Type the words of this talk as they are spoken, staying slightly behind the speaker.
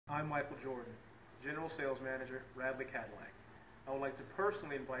I'm Michael Jordan, General Sales Manager, Radley Cadillac. I would like to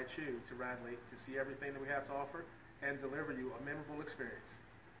personally invite you to Radley to see everything that we have to offer and deliver you a memorable experience.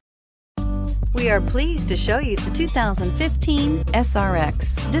 We are pleased to show you the 2015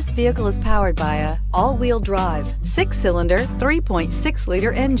 SRX. This vehicle is powered by a all-wheel drive, 6-cylinder,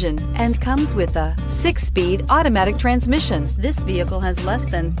 3.6-liter engine and comes with a 6-speed automatic transmission. This vehicle has less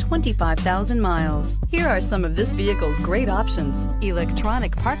than 25,000 miles. Here are some of this vehicle's great options: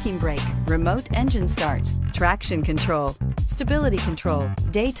 electronic parking brake, remote engine start, traction control, stability control,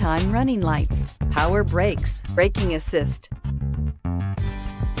 daytime running lights, power brakes, braking assist.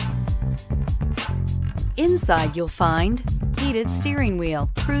 Inside you'll find heated steering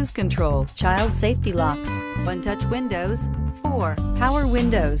wheel, cruise control, child safety locks, one-touch windows, 4 power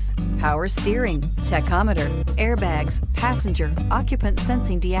windows, power steering, tachometer, airbags, passenger, occupant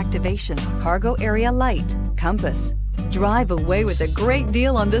sensing deactivation, cargo area light, compass. Drive away with a great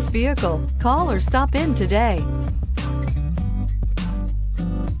deal on this vehicle. Call or stop in today.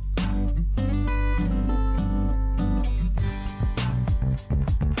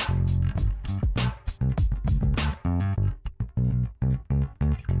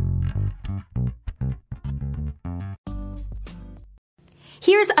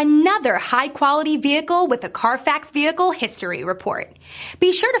 Here's another high-quality vehicle with a Carfax Vehicle History Report.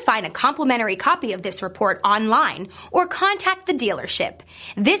 Be sure to find a complimentary copy of this report online or contact the dealership.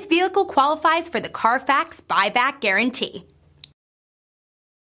 This vehicle qualifies for the Carfax Buyback Guarantee.